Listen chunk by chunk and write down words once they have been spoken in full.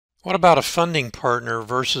What about a funding partner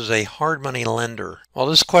versus a hard money lender? Well,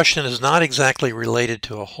 this question is not exactly related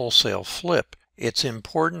to a wholesale flip. It's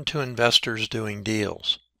important to investors doing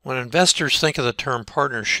deals. When investors think of the term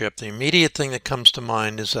partnership, the immediate thing that comes to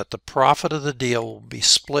mind is that the profit of the deal will be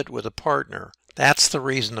split with a partner. That's the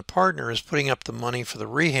reason the partner is putting up the money for the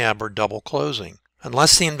rehab or double closing.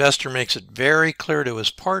 Unless the investor makes it very clear to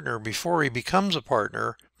his partner before he becomes a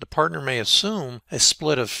partner, the partner may assume a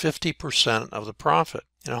split of 50% of the profit.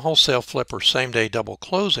 In a wholesale flip or same-day double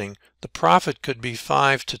closing, the profit could be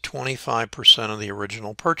 5 to 25% of the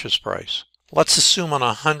original purchase price. Let's assume on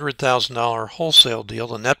a $100,000 wholesale deal,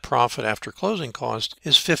 the net profit after closing cost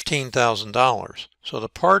is $15,000. So the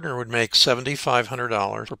partner would make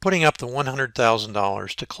 $7,500 for putting up the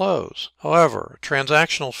 $100,000 to close. However, a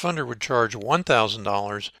transactional funder would charge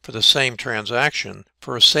 $1,000 for the same transaction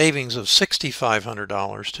for a savings of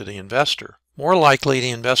 $6,500 to the investor. More likely, the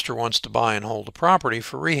investor wants to buy and hold the property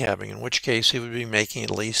for rehabbing, in which case he would be making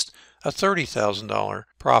at least a $30,000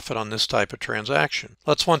 profit on this type of transaction.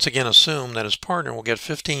 Let's once again assume that his partner will get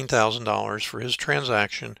 $15,000 for his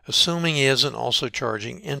transaction, assuming he isn't also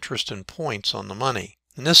charging interest and points on the money.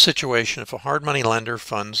 In this situation, if a hard money lender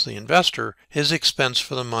funds the investor, his expense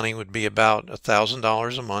for the money would be about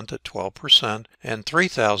 $1,000 a month at 12% and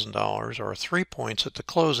 $3,000 or 3 points at the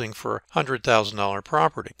closing for a $100,000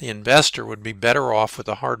 property. The investor would be better off with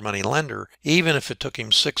a hard money lender, even if it took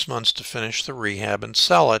him 6 months to finish the rehab and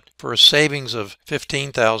sell it for a savings of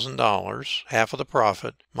 $15,000, half of the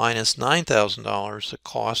profit, minus $9,000. The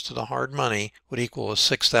cost of the hard money would equal a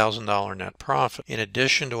 $6,000 net profit, in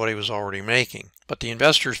addition to what he was already making. But the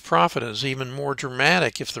investor's profit is even more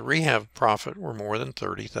dramatic if the rehab profit were more than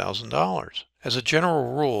 $30,000. As a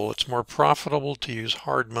general rule, it's more profitable to use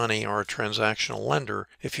hard money or a transactional lender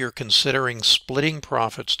if you're considering splitting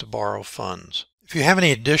profits to borrow funds. If you have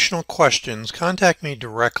any additional questions, contact me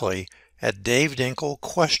directly at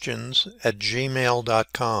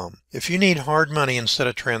davedinkelquestions@gmail.com. If you need hard money instead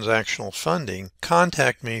of transactional funding,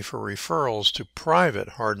 contact me for referrals to private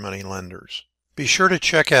hard money lenders. Be sure to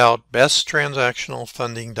check out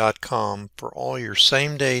besttransactionalfunding.com for all your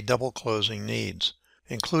same-day double closing needs,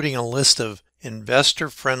 including a list of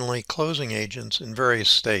investor-friendly closing agents in various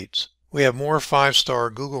states. We have more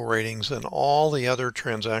 5-star Google ratings than all the other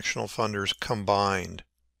transactional funders combined.